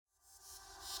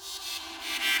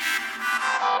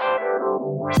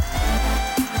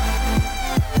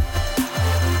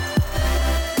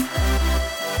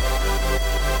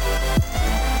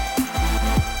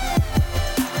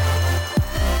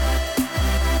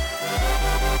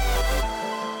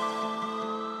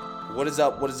What is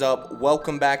up? What is up?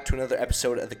 Welcome back to another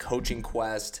episode of the Coaching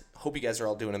Quest. Hope you guys are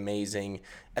all doing amazing.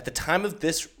 At the time of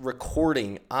this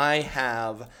recording, I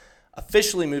have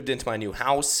officially moved into my new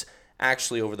house.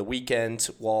 Actually, over the weekend,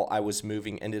 while I was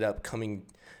moving, ended up coming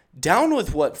down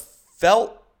with what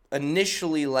felt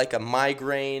initially like a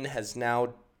migraine, has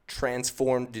now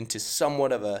transformed into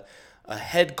somewhat of a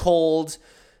head cold.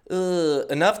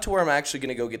 Enough to where I'm actually going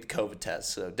to go get the COVID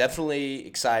test. So definitely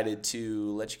excited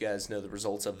to let you guys know the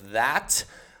results of that.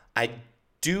 I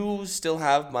do still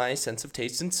have my sense of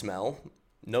taste and smell.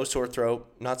 No sore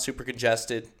throat, not super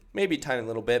congested, maybe a tiny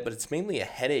little bit, but it's mainly a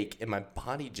headache and my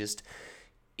body just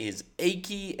is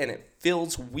achy and it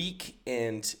feels weak.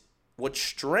 And what's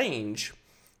strange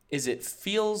is it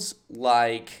feels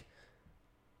like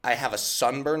I have a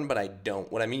sunburn, but I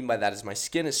don't. What I mean by that is my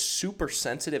skin is super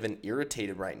sensitive and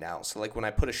irritated right now. So like when I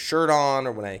put a shirt on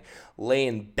or when I lay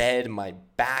in bed, my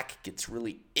back gets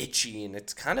really itchy and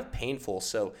it's kind of painful.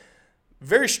 So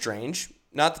very strange.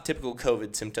 Not the typical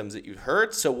COVID symptoms that you've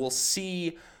heard. So we'll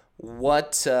see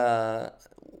what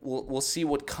we'll see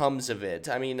what comes of it.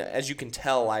 I mean, as you can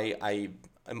tell, I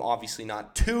am obviously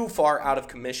not too far out of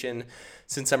commission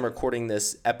since I'm recording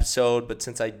this episode, but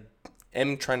since I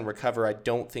am trying to recover, I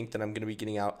don't think that I'm going to be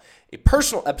getting out a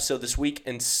personal episode this week.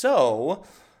 And so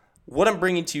what I'm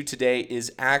bringing to you today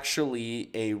is actually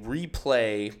a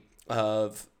replay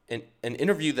of an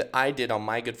interview that I did on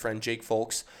my good friend Jake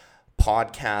Folk's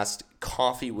podcast,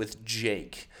 Coffee with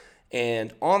Jake.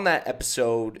 And on that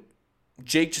episode,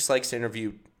 Jake just likes to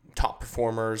interview top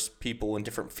performers, people in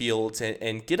different fields,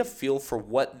 and get a feel for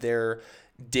what their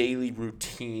daily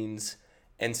routines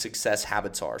and success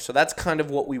habits are. So that's kind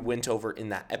of what we went over in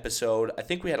that episode. I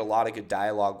think we had a lot of good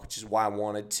dialogue, which is why I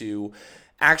wanted to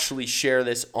actually share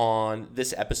this on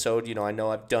this episode. You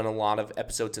know I've done a lot of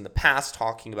episodes in the past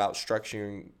talking about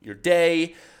structuring your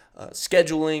day,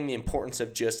 scheduling, the importance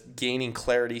of just gaining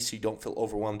clarity so you don't feel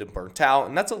overwhelmed and burnt out.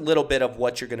 And that's a little bit of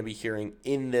what you're going to be hearing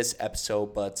in this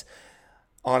episode. But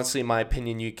honestly, in my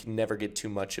opinion, you can never get too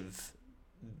much of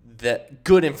that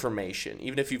good information.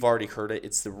 Even if you've already heard it,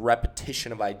 it's the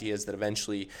repetition of ideas that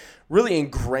eventually really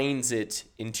ingrains it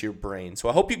into your brain. So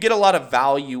I hope you get a lot of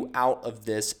value out of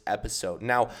this episode.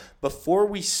 Now, before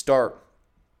we start,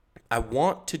 I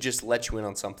want to just let you in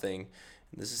on something.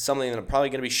 This is something that I'm probably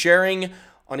going to be sharing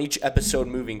on each episode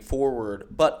moving forward.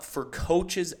 But for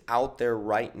coaches out there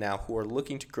right now who are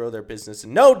looking to grow their business,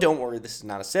 and no, don't worry, this is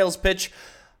not a sales pitch.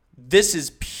 This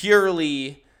is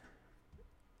purely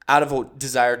out of a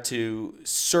desire to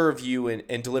serve you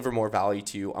and deliver more value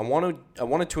to you. I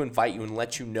wanted to invite you and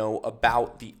let you know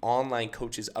about the Online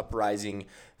Coaches Uprising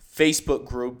Facebook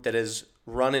group that is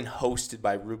run and hosted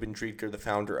by Ruben Driedger, the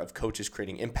founder of Coaches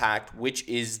Creating Impact, which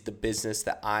is the business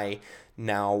that I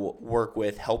now work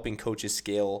with, helping coaches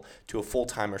scale to a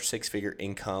full-time or six-figure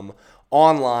income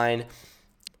online.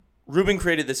 Ruben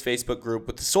created this Facebook group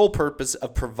with the sole purpose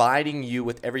of providing you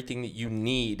with everything that you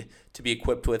need to be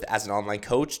equipped with as an online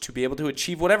coach to be able to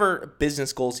achieve whatever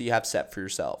business goals you have set for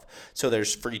yourself. So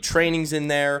there's free trainings in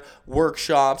there,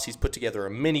 workshops. He's put together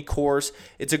a mini course.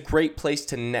 It's a great place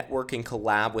to network and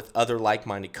collab with other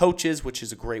like-minded coaches, which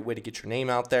is a great way to get your name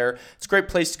out there. It's a great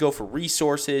place to go for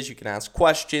resources. You can ask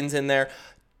questions in there.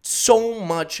 So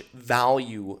much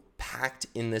value packed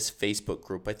in this Facebook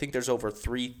group. I think there's over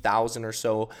 3,000 or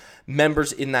so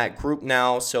members in that group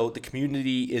now. So the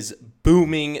community is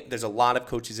booming. There's a lot of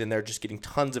coaches in there just getting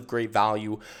tons of great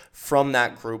value from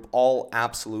that group, all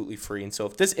absolutely free. And so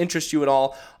if this interests you at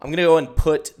all, I'm going to go and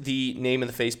put the name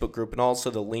of the Facebook group and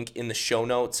also the link in the show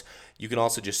notes. You can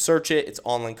also just search it. It's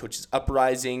Online Coaches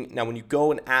Uprising. Now, when you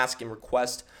go and ask and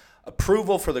request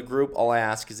approval for the group, all I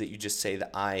ask is that you just say that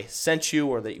I sent you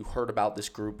or that you heard about this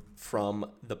group from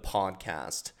the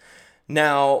podcast.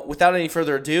 Now, without any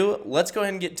further ado, let's go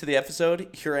ahead and get into the episode.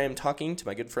 Here I am talking to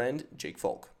my good friend, Jake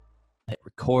Folk. Hit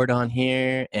record on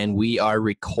here, and we are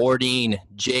recording.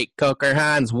 Jake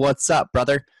Cokerhans, what's up,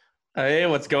 brother? Hey,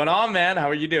 what's going on, man? How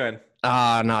are you doing?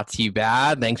 Not too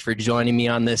bad. Thanks for joining me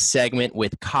on this segment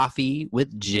with Coffee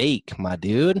with Jake, my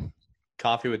dude.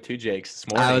 Coffee with two Jakes this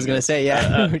morning. I was going to say,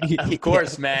 yeah. Of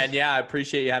course, man. Yeah, I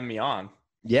appreciate you having me on.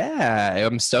 Yeah,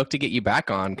 I'm stoked to get you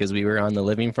back on because we were on the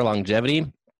Living for Longevity,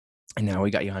 and now we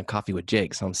got you on Coffee with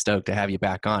Jake, so I'm stoked to have you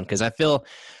back on because I feel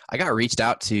I got reached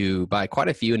out to by quite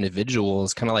a few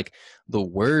individuals, kind of like the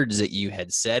words that you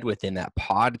had said within that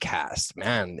podcast.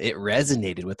 Man, it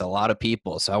resonated with a lot of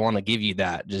people, so I want to give you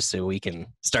that just so we can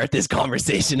start this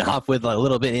conversation off with a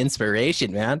little bit of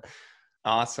inspiration, man.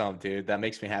 Awesome, dude. That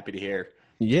makes me happy to hear.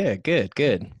 Yeah, good.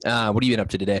 What have you been up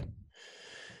to today?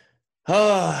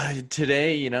 Oh,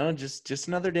 today, just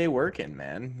another day working,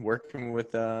 man. Working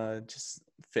with just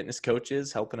fitness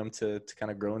coaches, helping them to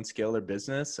kind of grow and scale their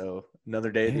business. So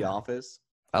another day at the office.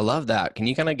 I love that. Can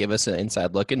you kind of give us an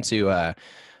inside look into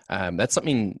that's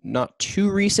something not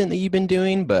too recent that you've been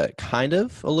doing, but kind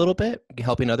of a little bit,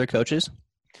 helping other coaches?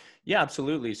 Yeah,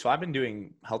 absolutely. So I've been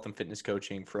doing health and fitness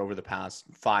coaching for over the past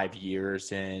 5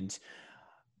 years. And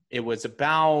it was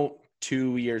about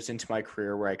 2 years into my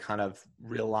career where I kind of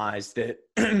realized that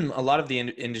a lot of the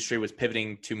industry was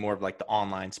pivoting to more of like the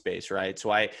online space, right?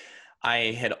 So I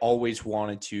had always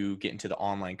wanted to get into the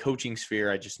online coaching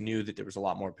sphere. I just knew that there was a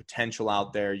lot more potential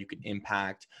out there. You could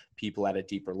impact people at a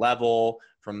deeper level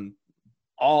from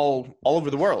all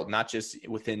over the world, not just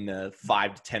within the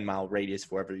 5 to 10 mile radius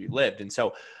of wherever you lived. And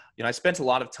so, I spent a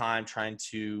lot of time trying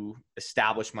to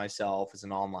establish myself as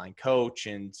an online coach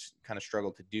and kind of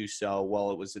struggled to do so. Well,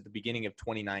 it was at the beginning of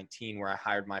 2019 where I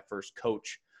hired my first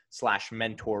coach /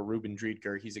 mentor, Ruben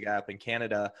Driedger. He's a guy up in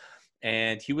Canada.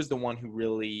 And he was the one who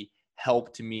really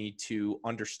helped me to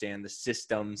understand the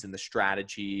systems and the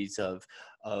strategies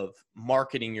of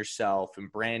marketing yourself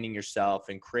and branding yourself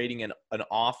and creating an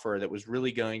offer that was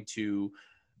really going to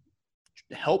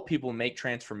help people make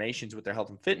transformations with their health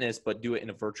and fitness, but do it in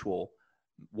a virtual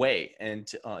way. And,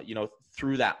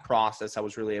 through that process, I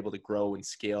was really able to grow and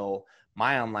scale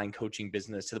my online coaching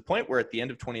business to the point where at the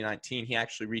end of 2019, he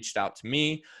actually reached out to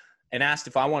me and asked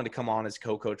if I wanted to come on as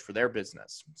co-coach for their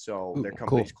business. So their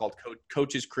company is called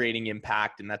Coaches Creating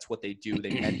Impact. And that's what they do.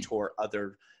 They mentor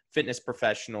other fitness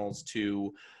professionals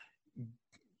to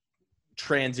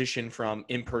transition from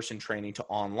in-person training to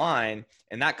online.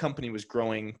 And that company was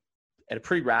growing at a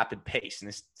pretty rapid pace and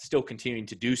is still continuing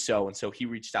to do so. And so he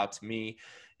reached out to me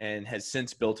and has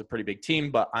since built a pretty big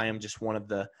team, but I am just one of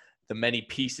the many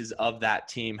pieces of that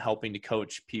team helping to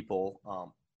coach people,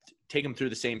 take them through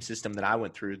the same system that I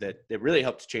went through that really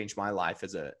helped to change my life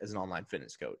as an online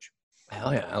fitness coach.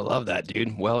 Hell yeah. I love that,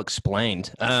 dude. Well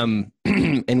explained. And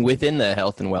within the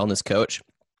health and wellness coach,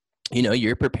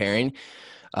 you're preparing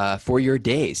for your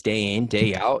days, day in,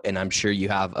 day out. And I'm sure you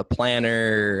have a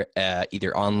planner,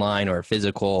 either online or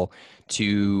physical,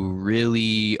 to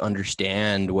really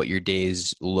understand what your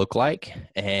days look like,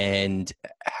 and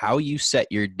how you set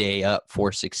your day up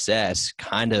for success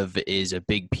kind of is a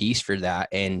big piece for that.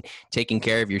 And taking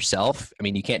care of yourself. I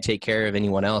mean, you can't take care of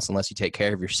anyone else unless you take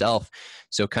care of yourself.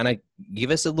 So kind of give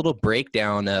us a little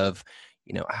breakdown of,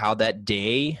 how that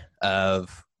day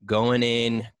of going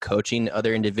in, coaching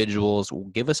other individuals,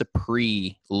 give us a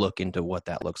pre-look into what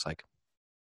that looks like.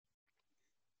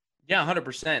 Yeah,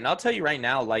 100%. And I'll tell you right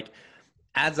now,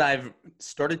 as I've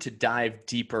started to dive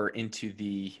deeper into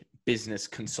the business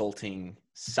consulting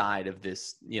side of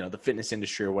this, the fitness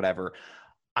industry or whatever,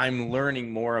 I'm learning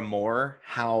more and more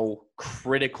how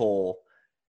critical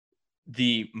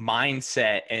the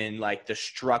mindset and the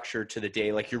structure to the day,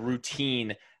 your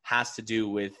routine has to do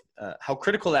with how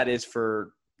critical that is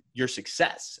for your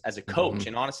success as a coach. Mm-hmm.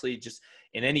 And honestly, just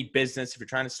in any business, if you're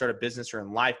trying to start a business or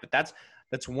in life, but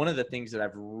that's one of the things that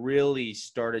I've really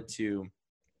started to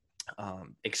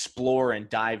explore and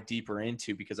dive deeper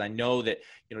into, because I know that,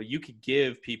 you could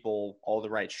give people all the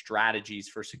right strategies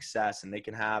for success and they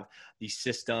can have these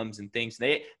systems and things.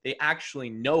 They actually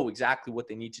know exactly what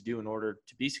they need to do in order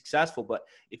to be successful. But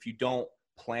if you don't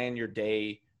plan your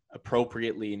day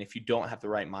appropriately, and if you don't have the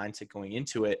right mindset going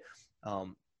into it,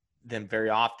 then very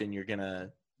often you're gonna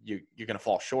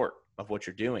fall short of what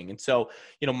you're doing. And so,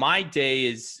 my day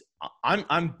is,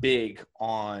 I'm big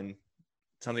on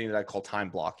something that I call time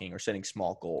blocking or setting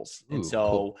small goals. And so,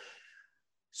 cool.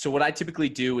 So what I typically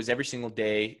do is every single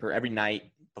day or every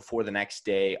night before the next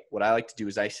day, what I like to do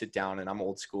is I sit down, and I'm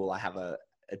old school. I have a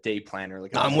day planner.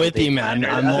 I'm with you, man.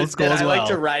 I'm old school as well. I like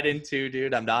to write into,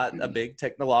 dude. I'm not a big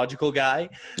technological guy.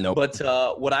 Nope.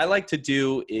 But what I like to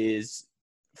do is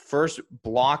first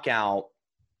block out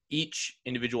each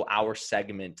individual hour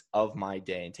segment of my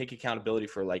day and take accountability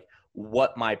for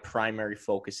what my primary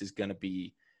focus is going to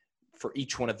be for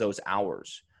each one of those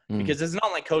hours. Because as an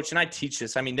online coach, and I teach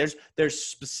this, I mean, there's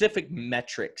specific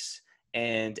metrics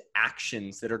and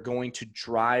actions that are going to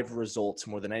drive results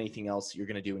more than anything else you're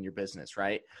going to do in your business,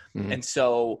 right? Mm-hmm. And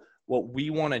so what we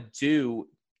want to do,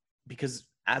 because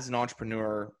as an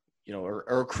entrepreneur,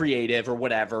 or creative or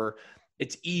whatever,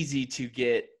 it's easy to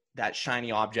get that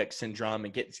shiny object syndrome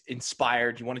and get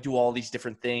inspired. You want to do all these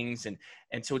different things.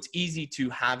 And so it's easy to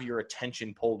have your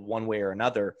attention pulled one way or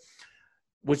another,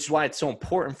 which is why it's so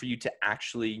important for you to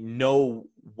actually know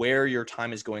where your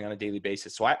time is going on a daily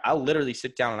basis. So I'll literally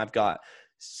sit down and I've got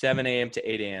 7 a.m. to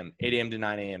 8 a.m., 8 a.m. to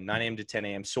 9 a.m., 9 a.m. to 10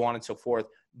 a.m., so on and so forth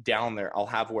down there. I'll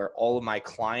have where all of my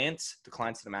clients, the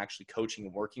clients that I'm actually coaching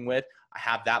and working with, I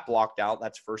have that blocked out.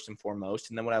 That's first and foremost.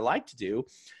 And then what I like to do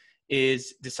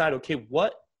is decide, okay,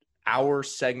 what hour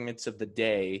segments of the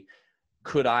day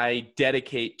could I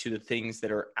dedicate to the things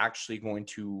that are actually going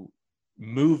to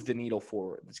move the needle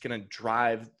forward? It's going to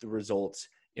drive the results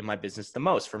in my business the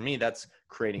most. For me, that's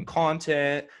creating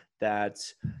content,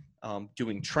 that's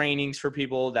doing trainings for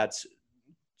people, that's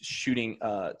starting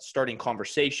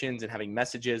conversations and having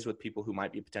messages with people who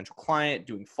might be a potential client,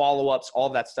 doing follow-ups, all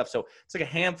of that stuff. So it's like a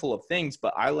handful of things,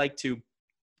 but I like to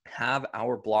have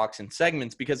our blocks and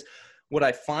segments, because what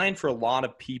I find for a lot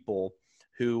of people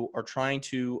who are trying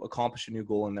to accomplish a new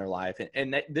goal in their life,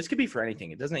 and this could be for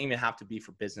anything. It doesn't even have to be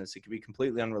for business. It could be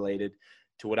completely unrelated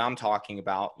to what I'm talking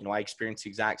about. I experienced the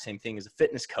exact same thing as a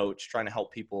fitness coach trying to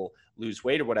help people lose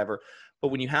weight or whatever. But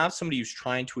when you have somebody who's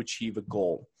trying to achieve a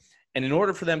goal, and in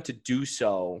order for them to do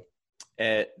so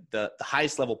at the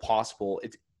highest level possible,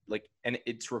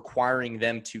 it's requiring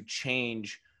them to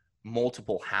change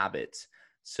multiple habits.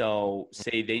 So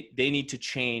say they need to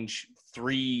change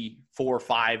 3, 4,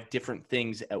 5 different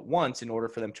things at once in order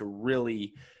for them to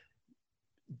really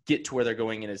get to where they're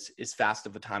going in as fast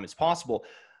of a time as possible.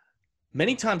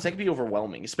 Many times that can be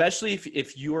overwhelming, especially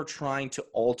if you are trying to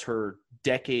alter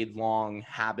decade-long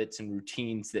habits and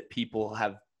routines that people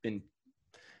have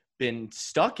been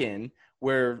stuck in,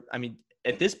 where,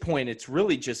 at this point, it's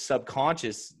really just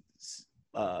subconscious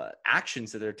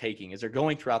actions that they're taking as they're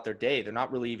going throughout their day. They're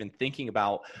not really even thinking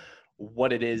about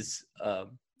what it is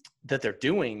that they're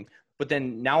doing, but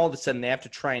then now all of a sudden they have to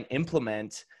try and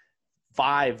implement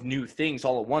 5 new things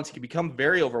all at once. It can become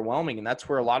very overwhelming, and that's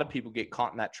where a lot of people get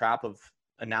caught in that trap of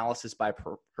analysis by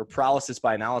paralysis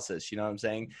by analysis. You know what I'm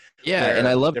saying? Yeah, Where and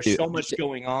I love there's so much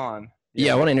going on.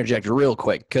 Yeah, I want to interject real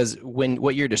quick, because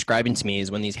what you're describing to me is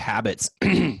when these habits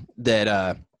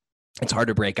that it's hard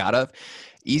to break out of.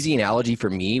 Easy analogy for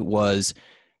me was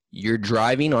you're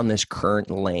driving on this current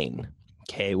lane.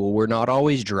 Okay, well, we're not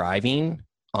always driving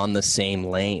on the same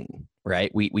lane, right?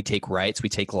 We take rights, we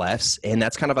take lefts, and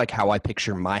that's kind of like how I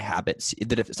picture my habits.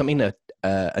 That if something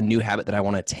a new habit that I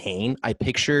want to attain, I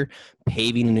picture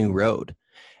paving a new road,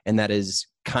 and that is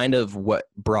kind of what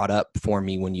brought up for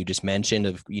me when you just mentioned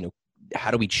of how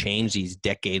do we change these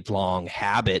decade-long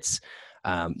habits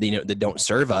that don't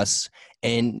serve us.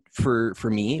 And for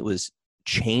me, it was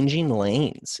changing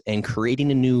lanes and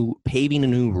paving a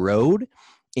new road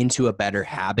into a better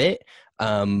habit,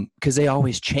 because they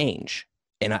always change.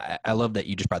 And I love that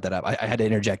you just brought that up. I had to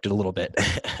interject it a little bit.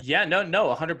 Yeah, no,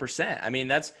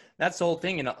 100%. That's the whole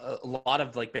thing. And a lot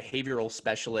of behavioral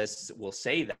specialists will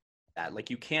say that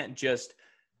you can't just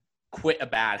quit a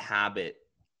bad habit.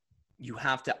 You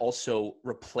have to also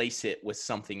replace it with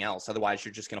something else. Otherwise,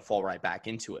 you're just going to fall right back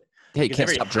into it. Yeah, you can't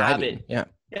stop driving. Yeah.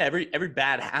 Every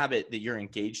bad habit that you're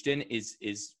engaged in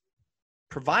is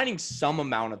providing some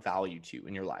amount of value to you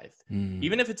in your life.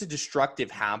 Even if it's a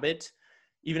destructive habit,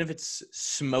 even if it's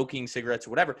smoking cigarettes or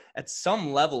whatever, at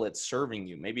some level it's serving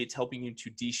you. Maybe it's helping you to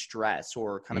de-stress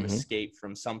or kind of escape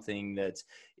from something that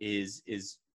is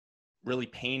really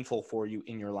painful for you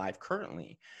in your life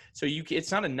currently. So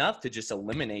it's not enough to just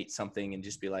eliminate something and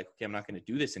just be like, okay, I'm not going to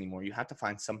do this anymore. You have to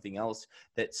find something else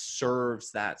that serves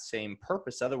that same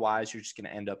purpose. Otherwise, you're just going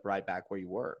to end up right back where you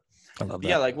were. I love that.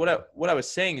 Yeah, what I was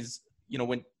saying is,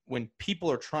 when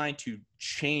people are trying to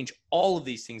change all of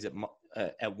these things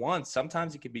at once,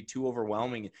 sometimes it can be too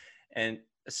overwhelming, and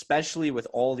especially with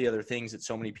all the other things that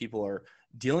so many people are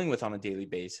dealing with on a daily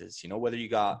basis. Whether you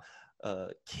got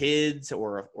kids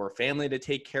or a family to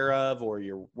take care of, or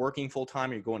you're working full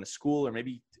time, or you're going to school, or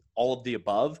maybe all of the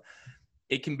above,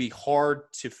 it can be hard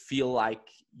to feel like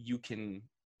you can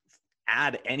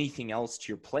add anything else to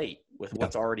your plate with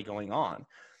what's already going on.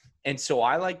 And so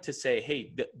I like to say,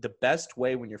 hey, the best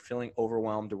way when you're feeling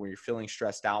overwhelmed or when you're feeling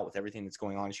stressed out with everything that's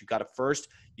going on is you got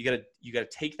to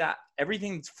take that,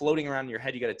 everything that's floating around in your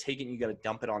head, you got to take it and you got to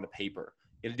dump it onto paper.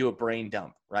 You got to do a brain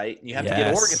dump, right? And you have to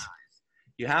get organized.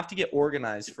 You have to get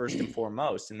organized first and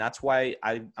foremost. And that's why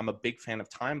I'm a big fan of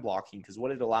time blocking, because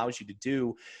what it allows you to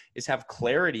do is have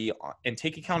clarity and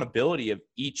take accountability of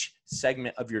each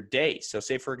segment of your day. So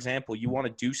say, for example, you want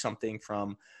to do something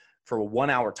for a 1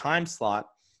 hour time slot.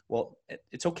 Well,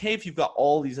 it's okay if you've got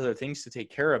all these other things to take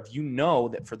care of.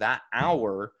 That for that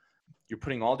hour, you're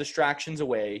putting all distractions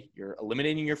away. You're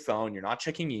eliminating your phone. You're not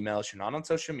checking emails. You're not on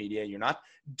social media. You're not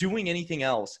doing anything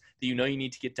else that you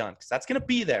need to get done, because that's going to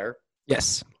be there.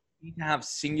 Yes. You need to have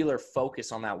singular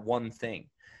focus on that one thing.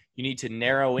 You need to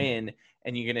narrow in,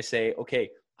 and you're going to say, okay,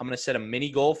 I'm going to set a mini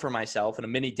goal for myself and a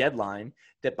mini deadline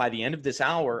that by the end of this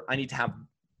hour, I need to have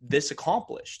this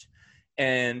accomplished.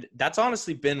 And that's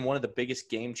honestly been one of the biggest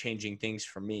game-changing things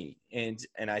for me. And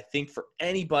I think for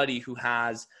anybody who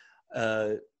has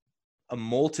a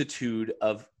multitude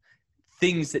of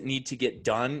things that need to get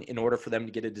done in order for them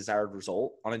to get a desired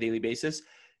result on a daily basis,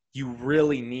 you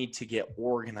really need to get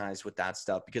organized with that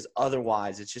stuff, because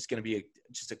otherwise it's just going to be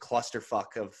just a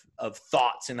clusterfuck of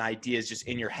thoughts and ideas just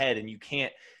in your head, and you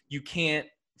can't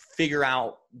figure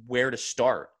out where to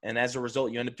start. And as a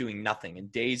result, you end up doing nothing,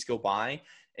 and days go by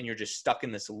and you're just stuck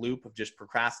in this loop of just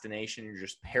procrastination. You're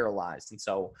just paralyzed. And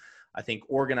so I think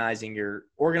organizing your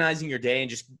day and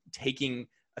just taking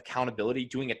accountability,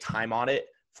 doing a time audit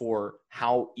for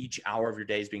how each hour of your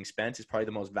day is being spent is probably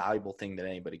the most valuable thing that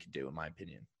anybody could do, in my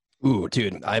opinion. Ooh,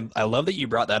 dude, I love that you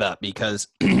brought that up, because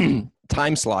time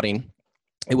slotting,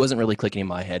 it wasn't really clicking in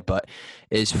my head, but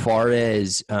as far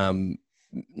as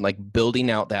like building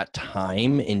out that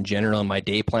time in general in my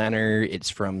day planner, it's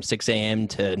from 6 a.m.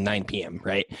 to 9 p.m.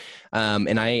 right?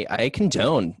 And I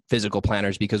condone physical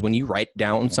planners, because when you write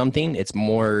down something, it's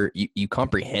more, you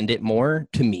comprehend it more.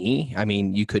 To me, I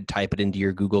mean, you could type it into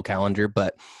your Google Calendar,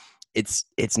 but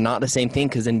it's not the same thing,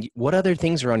 because then what other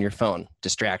things are on your phone?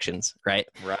 Distractions, right?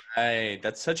 Right.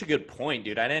 That's such a good point,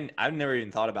 dude. I've never even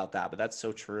thought about that, but that's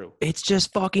so true. It's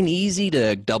just fucking easy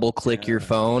to double click your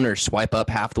phone or swipe up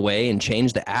half the way and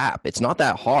change the app. It's not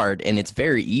that hard, and it's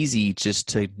very easy just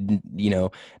to,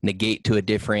 negate to a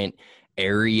different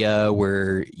area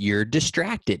where you're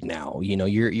distracted now.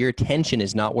 Your attention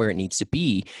is not where it needs to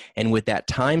be. And with that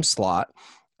time slot,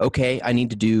 okay, I need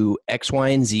to do X, Y,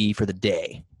 and Z for the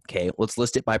day. Okay, let's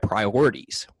list it by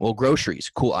priorities. Well, groceries,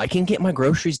 cool. I can get my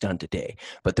groceries done today,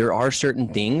 but there are certain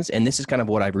things, and this is kind of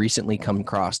what I've recently come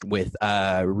across with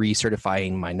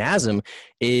recertifying my NASM,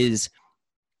 is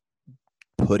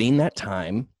putting that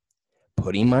time,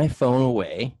 putting my phone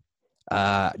away,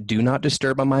 do not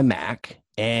disturb on my Mac,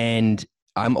 and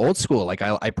I'm old school. Like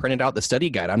I printed out the study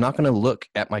guide. I'm not going to look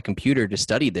at my computer to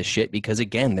study this shit, because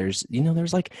again, there's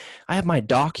like, I have my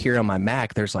doc here on my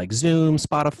Mac. There's like Zoom,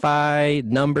 Spotify,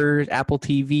 numbers, Apple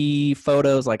TV,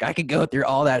 photos. Like I could go through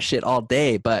all that shit all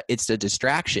day, but it's a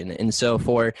distraction. And so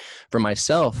for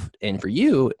myself and for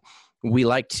you, we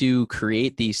like to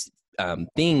create these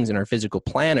things in our physical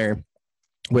planner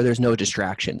where there's no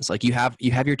distractions. Like you have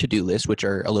your to-do list, which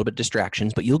are a little bit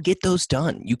distractions, but you'll get those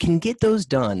done. You can get those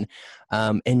done.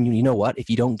 And you know what? If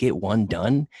you don't get one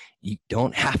done, you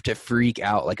don't have to freak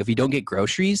out. Like if you don't get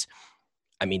groceries,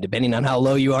 I mean, depending on how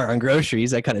low you are on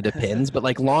groceries, that kind of depends, but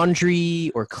like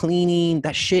laundry or cleaning,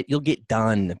 that shit you'll get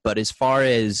done. But as far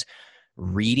as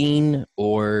reading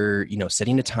or,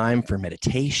 setting a time for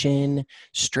meditation,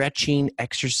 stretching,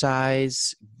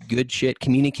 exercise, good shit,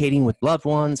 communicating with loved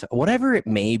ones, whatever it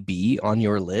may be on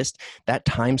your list, that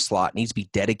time slot needs to be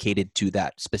dedicated to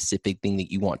that specific thing that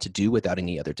you want to do without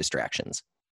any other distractions.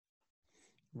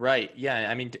 Right. Yeah.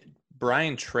 I mean,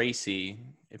 Brian Tracy,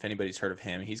 if anybody's heard of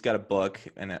him, he's got a book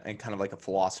and kind of like a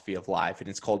philosophy of life, and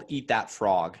it's called Eat That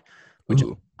Frog, which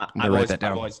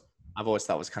I've always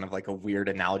thought was kind of like a weird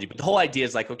analogy, but the whole idea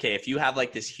is like, okay, if you have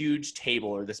like this huge table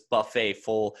or this buffet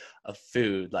full of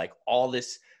food, like all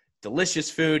this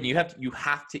delicious food, and you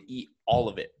have to eat all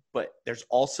of it, but there's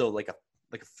also like a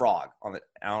frog on it.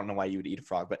 I don't know why you would eat a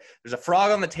frog, but there's a frog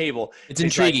on the table. It's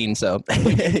intriguing, like, so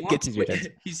it gets your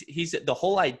attention. He's the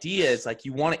whole idea is like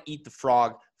you want to eat the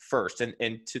frog first, and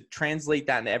to translate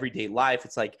that into everyday life,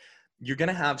 it's like you're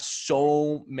gonna have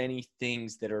so many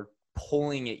things that are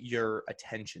pulling at your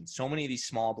attention, so many of these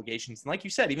small obligations. And like you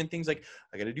said, even things like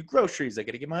I got to do groceries, I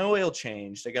got to get my oil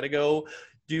changed, I got to go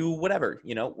do whatever,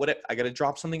 I got to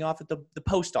drop something off at the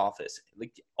post office,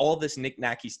 like all this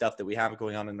knick-knacky stuff that we have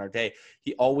going on in our day.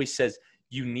 He always says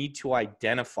you need to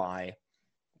identify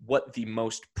what the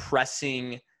most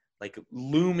pressing, like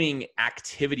looming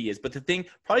activity is, but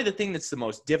probably the thing that's the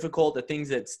most difficult, the things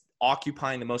that's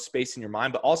occupying the most space in your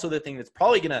mind, but also the thing that's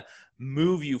probably going to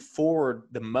move you forward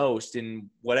the most in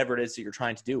whatever it is that you're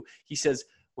trying to do. He says,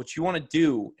 what you want to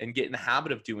do and get in the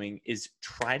habit of doing is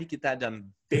try to get that done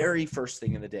very first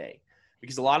thing in the day.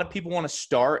 Because a lot of people want to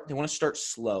start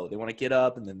slow. They want to get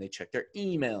up and then they check their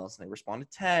emails and they respond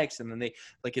to texts, and then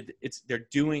they're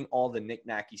doing all the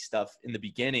knick-knacky stuff in the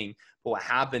beginning. But what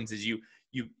happens is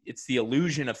it's the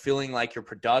illusion of feeling like you're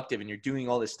productive and you're doing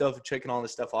all this stuff, checking all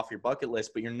this stuff off your bucket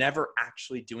list, but you're never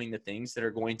actually doing the things that are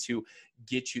going to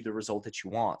get you the result that you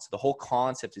want. So the whole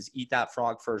concept is eat that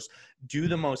frog first, do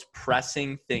the most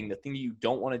pressing thing, the thing that you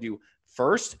don't want to do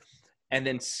first, and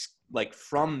then like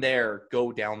from there,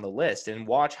 go down the list and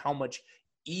watch how much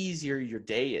easier your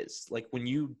day is. Like when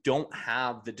you don't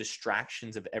have the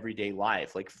distractions of everyday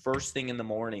life, like first thing in the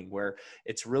morning where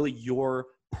it's really your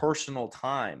personal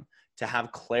time to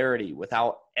have clarity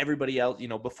without everybody else,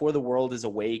 before the world is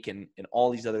awake and all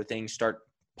these other things start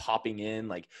popping in,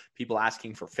 like people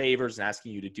asking for favors and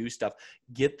asking you to do stuff.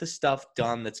 Get the stuff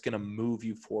done that's going to move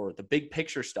you forward, the big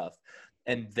picture stuff.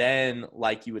 And then,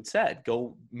 like you had said,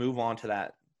 go move on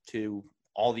to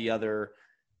all the other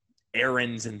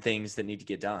errands and things that need to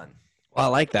get done. Well, I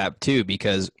like that too,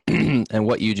 because and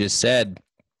what you just said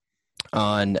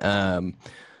on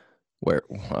where,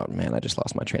 oh man, I just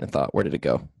lost my train of thought. Where did it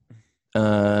go?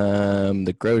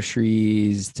 The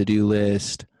groceries, to-do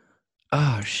list.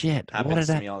 Oh shit. Happens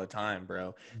to me all the time,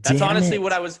 bro. That's honestly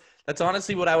what I was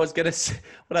gonna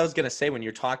say when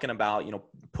you're talking about,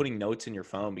 putting notes in your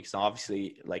phone, because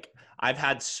obviously, like, I've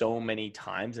had so many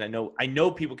times, and I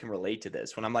know people can relate to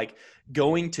this, when I'm like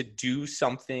going to do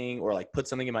something or like put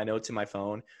something in my notes in my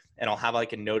phone, and I'll have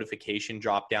like a notification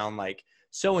drop down like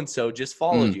so and so just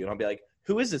followed you, and I'll be like,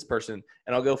 who is this person?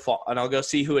 And I'll go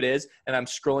see who it is, and I'm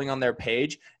scrolling on their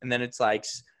page, and then it's like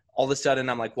all of a sudden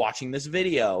I'm like watching this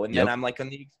video, and then I'm like on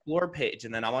the explore page,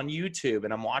 and then I'm on YouTube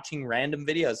and I'm watching random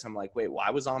videos. I'm like, wait, well, I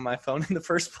was on my phone in the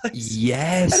first place.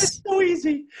 Yes. And it's so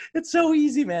easy. It's so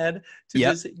easy, man, to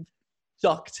just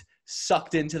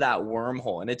sucked into that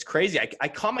wormhole. And it's crazy. I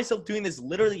caught myself doing this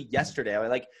literally yesterday. I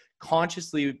like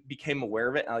consciously became aware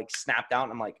of it, and I like snapped out,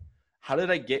 and I'm like, how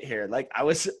did I get here? Like I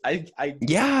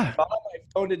got on my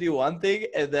phone to do one thing,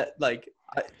 and that like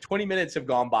 20 minutes have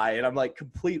gone by, and I'm like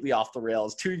completely off the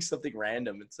rails doing something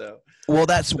random. And so, well,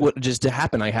 that's what just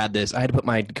happened. I had to put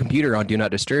my computer on do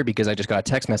not disturb because I just got a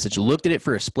text message, looked at it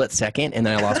for a split second, and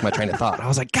then I lost my train of thought. I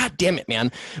was like, God damn it, man.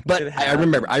 But I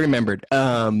remembered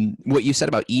what you said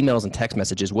about emails and text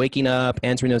messages, waking up,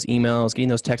 answering those emails, getting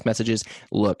those text messages.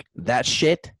 Look, that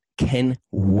shit can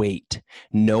wait.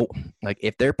 No, like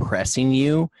if they're pressing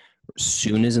you as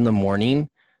soon as in the morning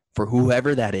for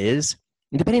whoever that is,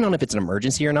 depending on if it's an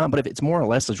emergency or not, but if it's more or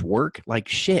less as work, like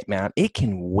shit, man, it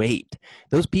can wait.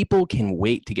 Those people can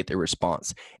wait to get their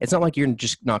response. It's not like you're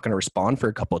just not going to respond for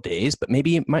a couple of days, but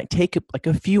maybe it might take like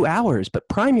a few hours, but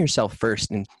prime yourself first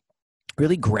and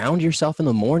really ground yourself in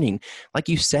the morning. Like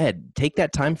you said, take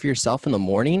that time for yourself in the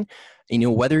morning.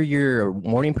 Whether you're a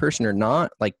morning person or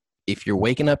not, like if you're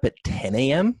waking up at 10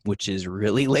 a.m., which is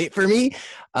really late for me,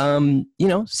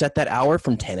 set that hour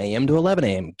from 10 a.m. to 11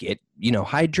 a.m. Get,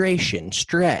 hydration,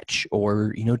 stretch,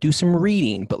 or, do some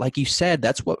reading. But like you said,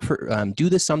 that's what do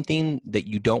something that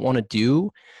you don't want to do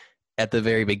at the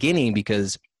very beginning,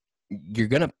 because you're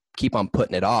going to keep on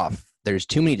putting it off. There's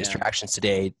too many distractions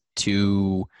today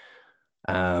to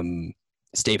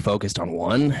stay focused on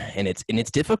one, and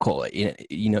it's difficult. What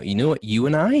you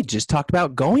and I just talked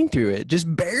about, going through it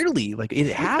just barely. Like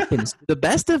it happens to the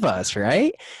best of us,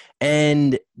 right?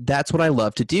 And that's what I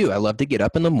love to do. I love to get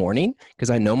up in the morning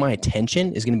because I know my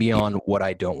attention is going to be on what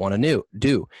I don't want to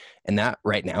do, and that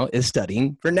right now is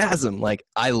studying for NASM. Like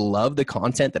I love the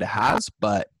content that it has,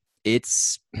 but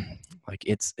it's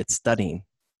studying.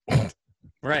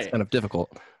 Right. It's kind of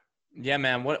difficult. Yeah,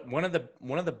 man. One of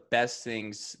the best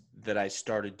things that I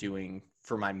started doing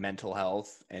for my mental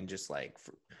health, and just like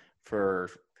for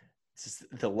just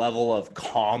the level of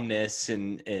calmness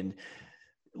and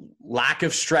lack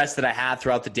of stress that I had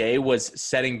throughout the day, was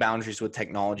setting boundaries with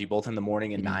technology, both in the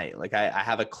morning and night. Like I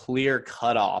have a clear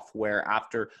cutoff where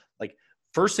after, like,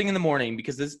 first thing in the morning,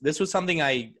 because this was something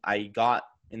I got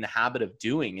in the habit of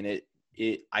doing, and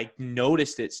I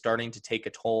noticed it starting to take a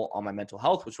toll on my mental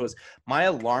health, which was my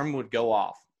alarm would go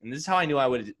off. And this is how I knew I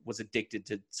was addicted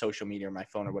to social media or my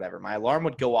phone or whatever. My alarm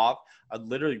would go off. I'd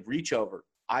literally reach over,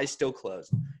 eyes still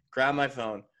closed, grab my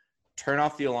phone, turn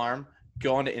off the alarm,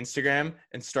 go onto Instagram,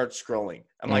 and start scrolling.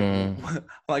 I'm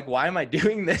like, why am I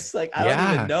doing this? Like, I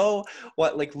don't even know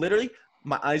what, like, literally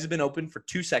my eyes have been open for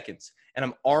 2 seconds, and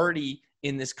I'm already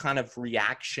in this kind of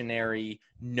reactionary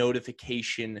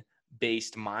notification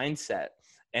based mindset,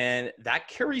 and that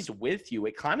carries with you.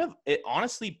 It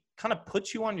honestly kind of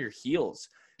puts you on your heels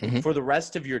for the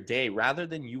rest of your day, rather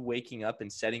than you waking up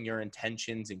and setting your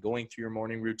intentions and going through your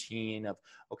morning routine of,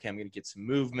 okay, I'm going to get some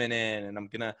movement in, and I'm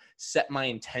going to set my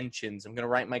intentions. I'm going to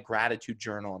write my gratitude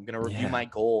journal. I'm going to review my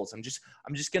goals. I'm just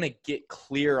going to get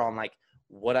clear on like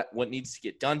what needs to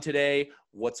get done today,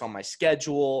 what's on my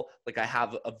schedule. Like I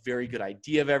have a very good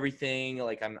idea of everything.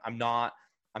 Like I'm not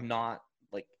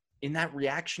like in that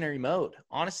reactionary mode,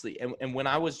 honestly. And when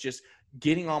I was just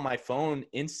getting on my phone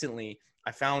instantly,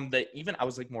 I found that even I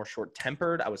was like more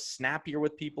short-tempered. I was snappier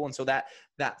with people. And so that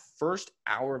first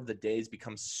hour of the day has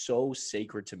become so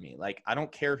sacred to me. Like, I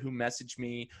don't care who messaged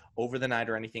me over the night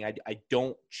or anything. I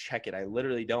don't check it. I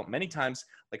literally don't. Many times,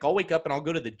 like, I'll wake up and I'll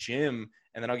go to the gym,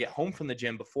 and then I'll get home from the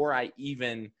gym before I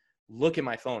even look at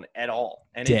my phone at all.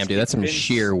 And damn, dude, that's some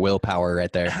sheer willpower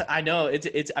right there. I know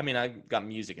it's, I mean, I got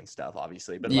music and stuff,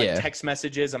 obviously, but like Yeah. text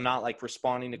messages, I'm not like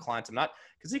responding to clients. I'm not,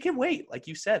 because they can wait. Like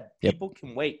you said, Yep. people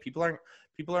can wait. People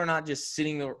are not just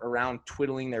sitting around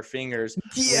twiddling their fingers,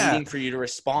 Yeah. waiting for you to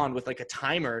respond with like a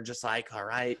timer, just like, all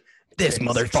right, This been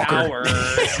 6 motherfucker.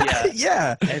 hours.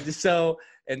 Yeah. Yeah.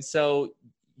 And so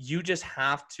you just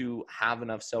have to have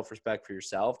enough self-respect for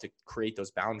yourself to create those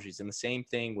boundaries. And the same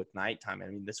thing with nighttime. I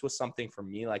mean, this was something for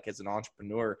me, like as an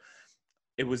entrepreneur,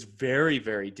 it was very,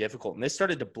 very difficult. And this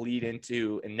started to bleed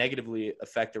into and negatively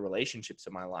affect the relationships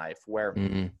in my life, where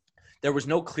there was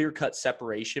no clear-cut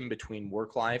separation between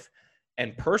work life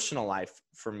and personal life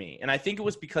for me. And I think it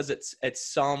was because it's at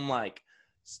some like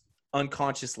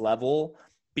unconscious level,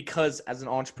 because as an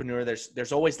entrepreneur,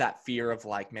 there's always that fear of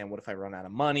like, man, what if I run out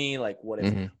of money? Like, what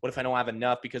if I don't have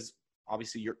enough? Because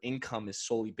obviously your income is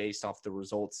solely based off the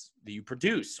results that you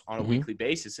produce on a weekly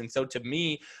basis. And so to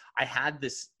me, I had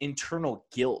this internal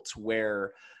guilt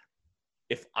where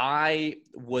if I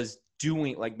was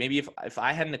doing like, maybe if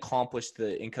I hadn't accomplished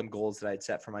the income goals that I'd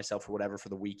set for myself or whatever for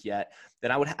the week yet,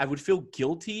 then I would feel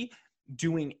guilty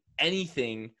doing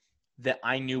anything that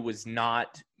I knew was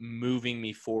not moving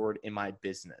me forward in my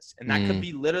business. And that could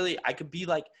be literally, I could be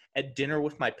like at dinner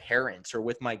with my parents or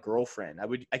with my girlfriend.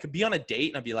 I could be on a date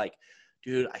and I'd be like,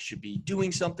 dude, I should be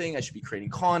doing something. I should be creating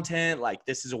content. Like,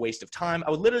 this is a waste of time.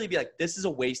 I would literally be like, this is a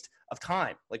waste of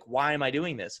time. Like, why am I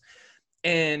doing this?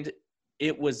 And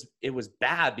it was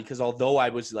bad, because although I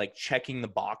was like checking the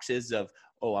boxes of,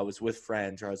 oh, I was with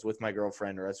friends, or I was with my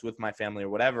girlfriend, or I was with my family or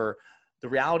whatever, the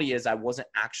reality is I wasn't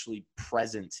actually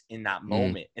present in that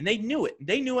moment. And they knew it.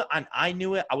 They knew it. And I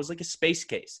knew it. I was like a space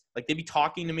case. Like, they'd be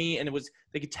talking to me and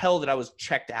they could tell that I was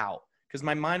checked out because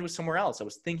my mind was somewhere else. I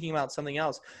was thinking about something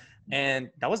else.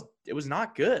 And it was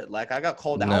not good. Like, I got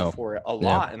called out for it a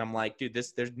lot. And I'm like, dude,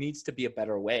 there needs to be a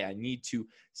better way. I need to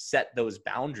set those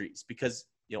boundaries, because,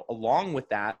 along with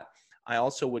that, I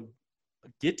also would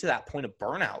get to that point of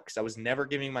burnout because I was never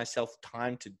giving myself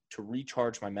time to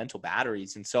recharge my mental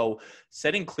batteries. And so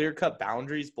setting clear-cut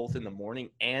boundaries both in the morning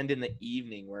and in the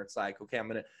evening, where it's like, okay,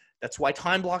 that's why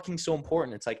time blocking is so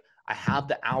important. It's like, I have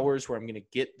the hours where I'm going to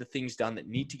get the things done that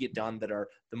need to get done, that are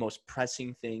the most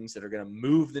pressing things that are going to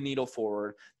move the needle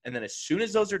forward. And then as soon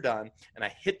as those are done and I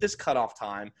hit this cutoff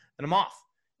time, then I'm off.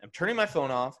 I'm turning my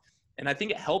phone off. And I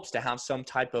think it helps to have some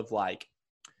type of like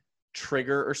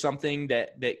trigger or something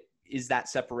that is that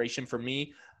separation for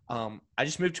me. I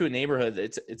just moved to a neighborhood.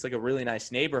 It's like a really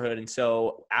nice neighborhood. And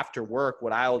so after work,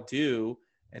 what I'll do,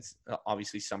 it's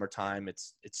obviously summertime.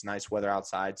 It's nice weather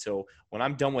outside. So when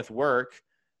I'm done with work,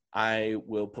 I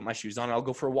will put my shoes on and I'll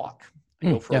go for a walk.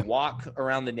 I go for a walk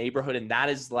around the neighborhood. And that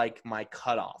is like my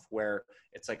cutoff, where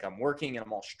it's like I'm working and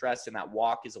I'm all stressed. And that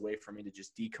walk is a way for me to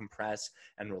just decompress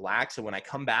and relax. And when I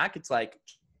come back, it's like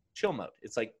chill mode.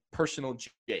 It's like personal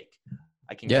Jake.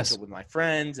 I can catch up with my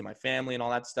friends and my family and all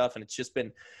that stuff. And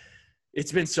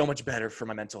it's been so much better for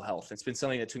my mental health. It's been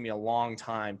something that took me a long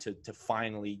time to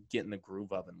finally get in the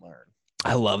groove of and learn.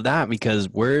 I love that, because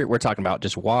we're talking about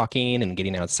just walking and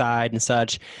getting outside and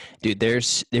such. Dude,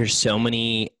 there's so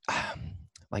many,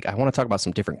 like, I want to talk about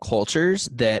some different cultures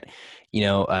that,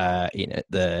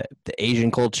 the Asian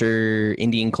culture,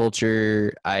 Indian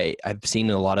culture. I've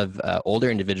seen a lot of older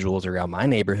individuals around my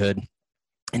neighborhood,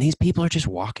 and these people are just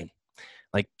walking.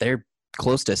 Like, they're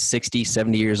close to 60,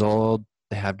 70 years old.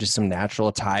 They have just some natural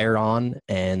attire on,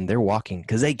 and they're walking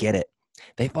because they get it.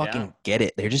 They fucking get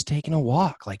it. They're just taking a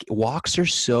walk. Like, walks are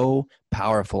so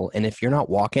powerful. And if you're not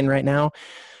walking right now,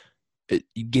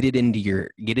 get it into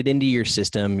your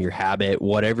system, your habit,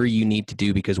 whatever you need to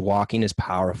do, because walking is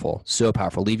powerful. So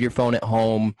powerful. Leave your phone at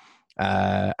home.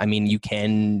 You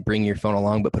can bring your phone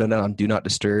along, but put it on do not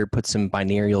disturb, put some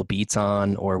binaural beats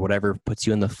on or whatever puts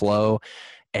you in the flow,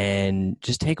 and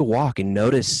just take a walk and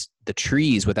notice the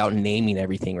trees without naming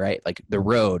everything, right? Like the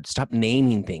road, stop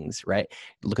naming things, right?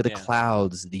 Look at the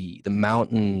clouds, the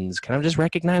mountains, kind of just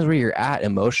recognize where you're at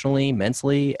emotionally,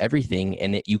 mentally, everything.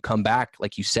 And you come back,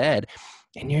 like you said,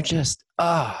 and you're just,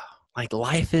 like,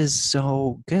 life is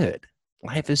so good.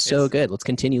 Life is so good. Let's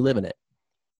continue living it.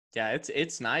 Yeah,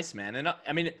 it's nice, man. And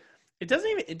I mean, it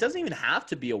doesn't even have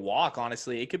to be a walk,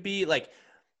 honestly. It could be like,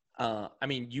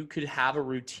 you could have a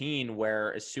routine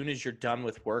where as soon as you're done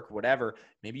with work, whatever,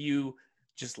 maybe you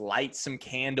just light some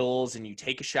candles and you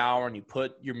take a shower and you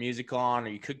put your music on, or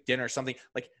you cook dinner or something.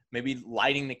 Like, maybe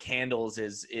lighting the candles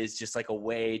is just like a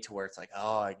way to where it's like,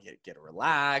 oh, I get to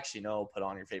relax, put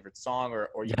on your favorite song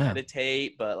or you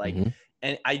meditate. But like,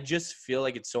 and I just feel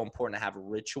like it's so important to have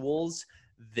rituals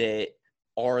that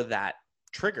are that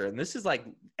trigger. And this is like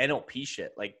NLP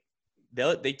shit. Like,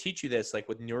 they teach you this, like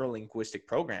with neurolinguistic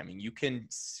programming, you can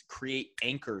create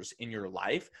anchors in your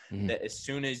life that as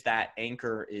soon as that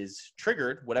anchor is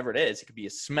triggered, whatever it is, it could be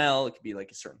a smell, it could be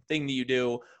like a certain thing that you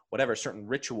do, whatever, a certain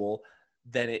ritual,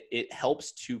 then it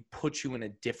helps to put you in a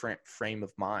different frame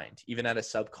of mind, even at a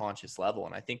subconscious level.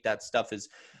 And I think that stuff is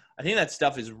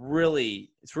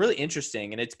really, it's really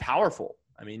interesting and it's powerful.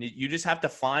 I mean, you just have to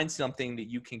find something that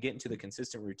you can get into the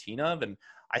consistent routine of. And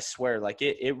I swear, like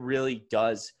it really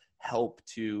does help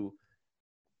to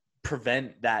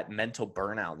prevent that mental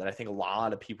burnout that I think a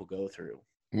lot of people go through.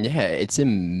 Yeah, it's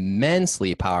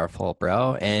immensely powerful,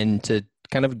 bro. And to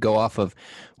kind of go off of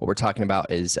what we're talking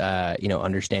about is,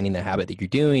 understanding the habit that you're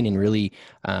doing and really,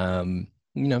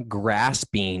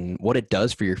 grasping what it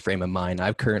does for your frame of mind.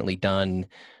 I've currently done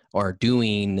or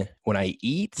doing when I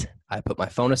eat, I put my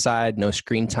phone aside, no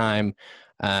screen time.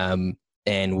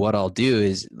 And what I'll do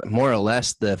is more or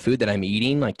less the food that I'm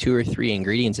eating, like 2 or 3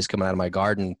 ingredients is coming out of my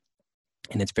garden.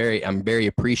 And I'm very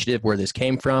appreciative where this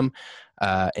came from.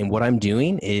 And what I'm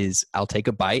doing is I'll take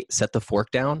a bite, set the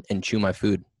fork down and chew my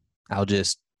food. I'll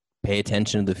just pay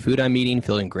attention to the food I'm eating,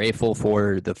 feeling grateful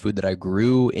for the food that I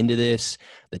grew into this,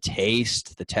 the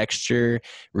taste, the texture,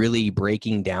 really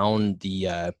breaking down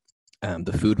the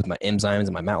food with my enzymes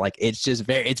in my mouth. Like it's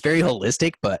very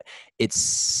holistic, but it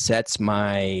sets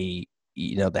my,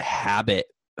 the habit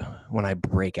when I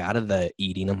break out of the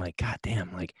eating. I'm like, God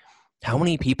damn, like how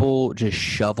many people just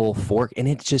shovel fork, and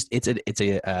it's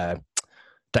a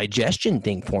digestion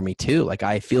thing for me too. Like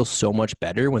I feel so much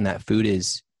better when that food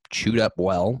is chewed up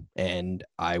well, and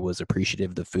I was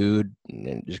appreciative of the food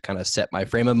and just kind of set my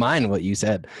frame of mind, what you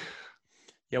said.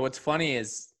 Yeah. What's funny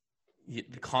is the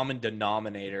common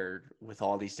denominator with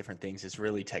all these different things is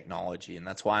really technology. And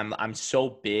that's why I'm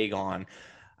so big on,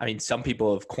 I mean, some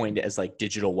people have coined it as like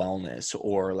digital wellness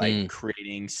or like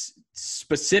creating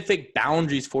specific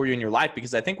boundaries for you in your life,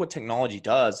 because I think what technology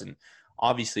does, and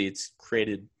obviously it's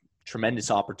created tremendous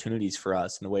opportunities for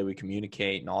us in the way we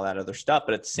communicate and all that other stuff.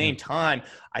 But at the same time,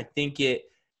 I think it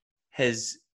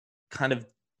has kind of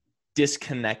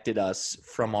disconnected us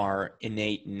from our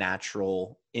innate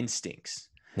natural instincts.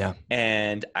 Yeah.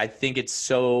 And I think it's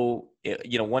so,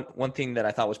 one thing that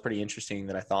I thought was pretty interesting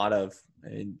that I thought of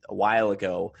a while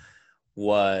ago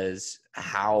was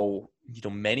how,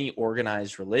 many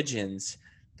organized religions,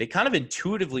 they kind of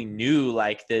intuitively knew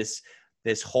like this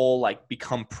whole like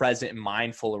become present and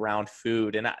mindful around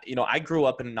food. And I grew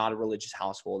up in not a religious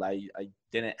household. I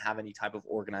didn't have any type of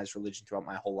organized religion throughout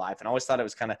my whole life. And I always thought it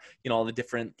was kind of, all the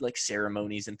different like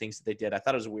ceremonies and things that they did. I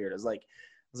thought it was weird. I was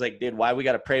like, dude, why we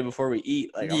got to pray before we eat?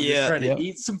 Like, I'm just trying to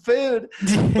eat some food.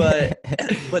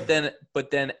 But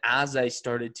then as I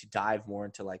started to dive more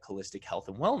into like holistic health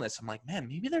and wellness, I'm like, man,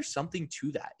 maybe there's something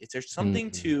to that. Is there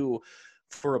something to,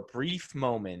 for a brief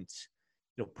moment,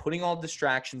 putting all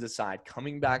distractions aside,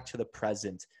 coming back to the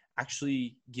present,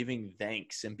 actually giving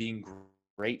thanks and being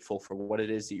grateful for what it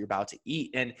is that you're about to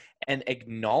eat, and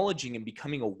acknowledging and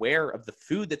becoming aware of the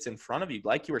food that's in front of you.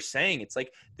 Like you were saying, it's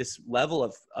like this level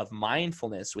of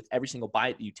mindfulness with every single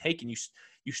bite that you take, and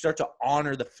you start to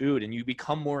honor the food, and you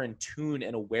become more in tune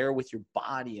and aware with your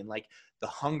body and like the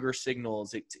hunger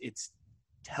signals it's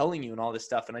telling you and all this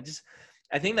stuff. And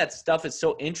I think that stuff is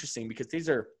so interesting because these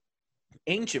are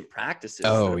ancient practices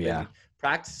that have been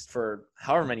practiced for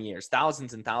however many years,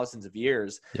 thousands and thousands of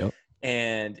years. Yep.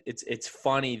 And it's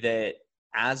funny that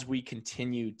as we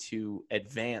continue to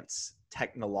advance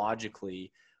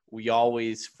technologically, we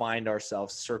always find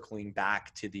ourselves circling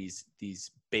back to these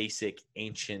basic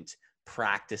ancient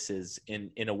practices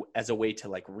as a way to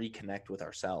like reconnect with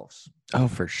ourselves. Oh,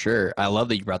 for sure. I love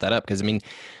that you brought that up, because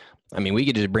I mean, we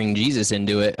could just bring Jesus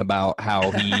into it about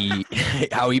how he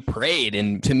how he prayed.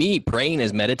 And to me, praying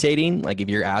is meditating. Like if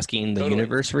you're asking the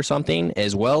universe for something,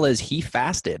 as well as he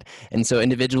fasted. And so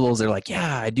individuals are like,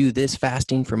 yeah, I do this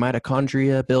fasting for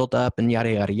mitochondria build up and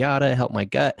yada, yada, yada, help my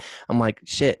gut. I'm like,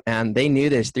 shit, man, they knew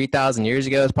this 3,000 years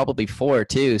ago. It's probably 4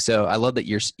 too. So I love that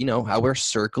how we're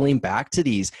circling back to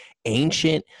these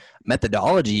ancient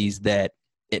methodologies that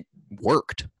it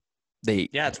worked.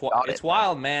 It's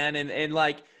wild, man. And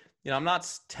like, I'm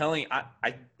not telling, I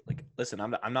like, listen,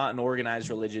 I'm not an organized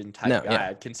religion type guy.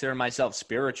 I consider myself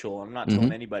spiritual. I'm not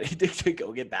telling anybody to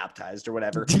go get baptized or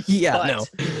whatever.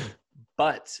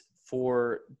 But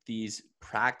for these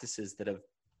practices that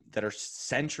are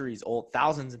centuries old,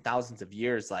 thousands and thousands of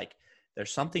years, like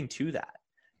there's something to that.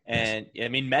 And I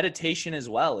mean, meditation as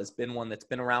well has been one that's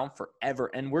been around forever.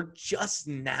 And we're just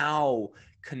now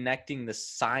connecting the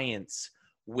science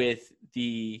with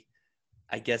the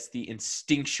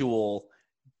instinctual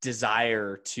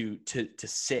desire to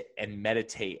sit and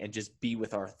meditate and just be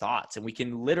with our thoughts. And we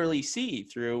can literally see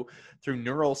through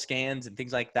neural scans and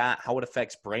things like that how it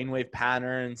affects brainwave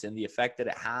patterns and the effect that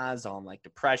it has on like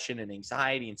depression and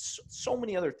anxiety and so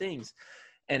many other things.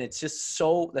 And it's just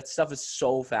that stuff is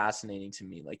so fascinating to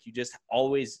me. Like, you just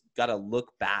always got to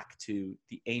look back to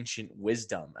the ancient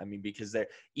wisdom. I mean, because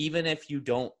even if you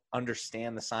don't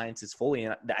understand the sciences fully,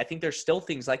 and I think there's still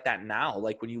things like that now.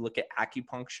 Like when you look at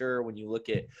acupuncture, when you look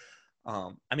at,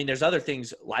 I mean, there's other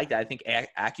things like that. I think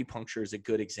acupuncture is a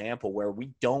good example where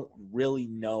we don't really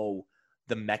know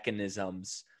the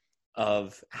mechanisms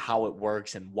of how it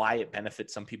works and why it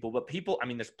benefits some people. But people, I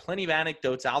mean, there's plenty of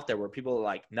anecdotes out there where people are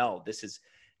like, no, this is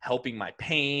helping my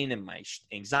pain and my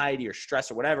anxiety or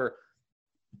stress or whatever.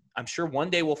 I'm sure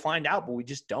one day we'll find out, but we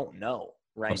just don't know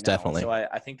Most now. definitely. So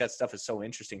I think that stuff is so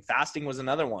interesting. Fasting was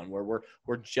another one where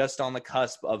we're just on the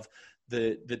cusp of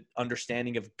the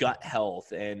understanding of gut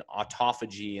health and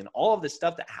autophagy and all of this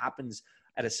stuff that happens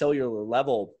at a cellular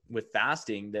level with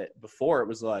fasting, that before it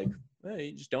was like, hey,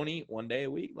 you just don't eat one day a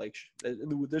week. Like,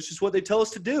 that's just what they tell us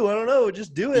to do. I don't know.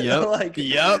 Just do it. Yep. Like,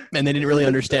 yep. And they didn't really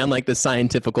understand like the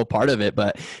scientifical part of it.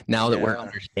 But now that we're Yeah.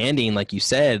 understanding, like you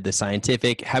said, the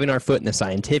scientific, having our foot in the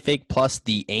scientific plus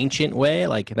the ancient way,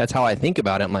 like that's how I think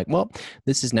about it. I'm like, well,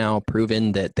 this is now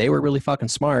proven that they were really fucking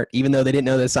smart, even though they didn't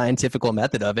know the scientifical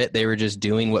method of it. They were just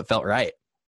doing what felt right.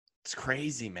 it's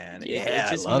crazy, man. Yeah,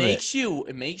 It just I love makes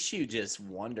you just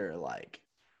wonder, like,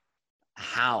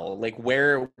 how, like,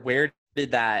 where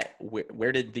did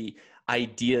the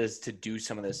ideas to do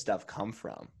some of this stuff come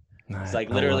from? It's like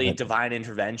literally divine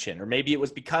intervention. Or maybe it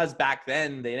was because back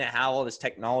then they didn't have all this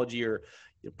technology or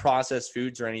processed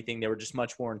foods or anything. They were just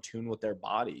much more in tune with their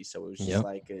body. So it was just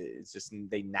like, it's just,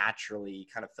 they naturally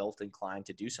kind of felt inclined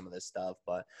to do some of this stuff.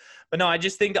 But no, I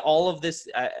just think that all of this,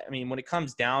 I mean, when it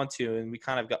comes down to, and we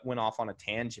kind of went off on a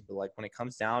tangent, but like when it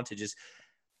comes down to just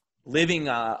living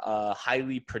a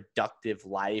highly productive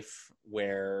life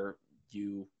where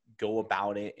you go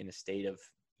about it in a state of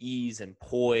ease and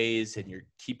poise and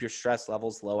keep your stress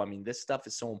levels low. I mean, this stuff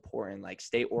is so important. Like,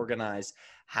 stay organized,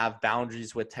 have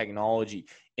boundaries with technology,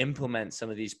 implement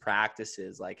some of these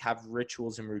practices, like have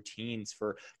rituals and routines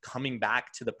for coming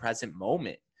back to the present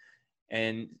moment.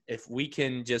 And if we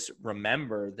can just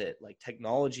remember that, like,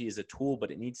 technology is a tool,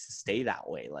 but it needs to stay that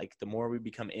way. Like, the more we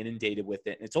become inundated with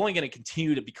it, and it's only going to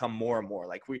continue to become more and more.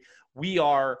 Like, we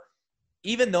are,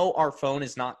 even though our phone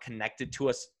is not connected to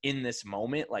us in this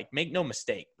moment, like, make no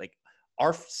mistake, like,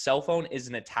 our cell phone is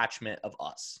an attachment of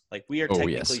us. Like, we are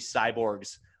technically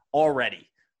cyborgs already.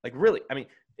 Like, really, I mean,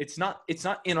 it's not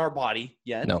in our body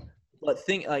yet. No. But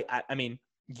I mean,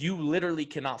 you literally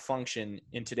cannot function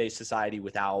in today's society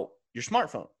without your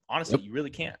smartphone. Honestly, you really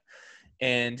can't.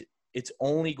 And it's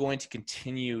only going to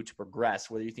continue to progress,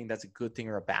 whether you think that's a good thing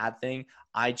or a bad thing.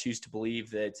 I choose to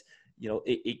believe that, you know,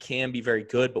 it can be very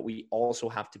good, but we also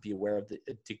have to be aware of the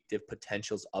addictive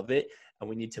potentials of it. And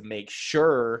we need to make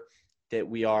sure that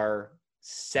we are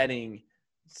setting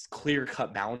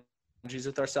clear-cut boundaries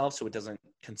with ourselves so it doesn't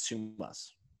consume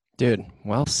us. Dude,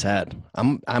 well said.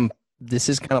 This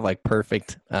is kind of like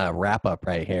perfect wrap up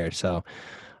right here. So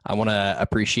I want to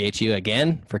appreciate you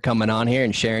again for coming on here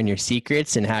and sharing your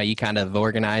secrets and how you kind of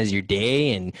organize your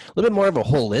day, and a little bit more of a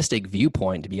holistic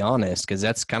viewpoint, to be honest, because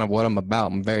that's kind of what I'm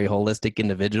about. I'm a very holistic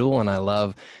individual, and I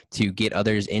love to get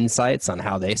others' insights on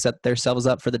how they set themselves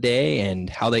up for the day and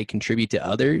how they contribute to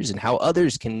others and how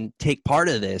others can take part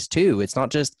of this too. It's not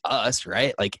just us,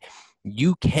 right? Like,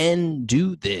 you can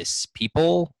do this,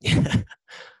 people.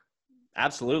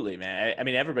 Absolutely, man. I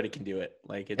mean, everybody can do it.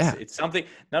 Like, it's something,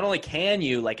 not only can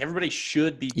you, like, everybody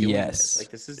should be doing this. Like,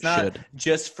 this is not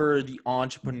just for the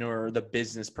entrepreneur, the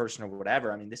business person, or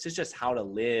whatever. I mean, this is just how to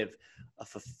live a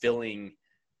fulfilling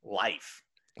life.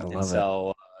 I love it.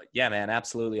 So, yeah, man,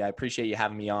 absolutely. I appreciate you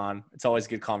having me on. It's always a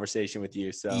good conversation with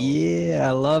you. So yeah,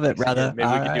 I love it, brother. Maybe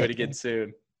we can do it again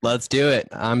soon. Let's do it.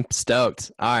 I'm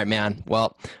stoked. All right, man.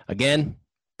 Well, again,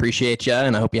 appreciate you,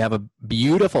 and I hope you have a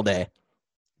beautiful day.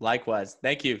 Likewise.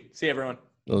 Thank you. See you, everyone.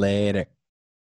 Later.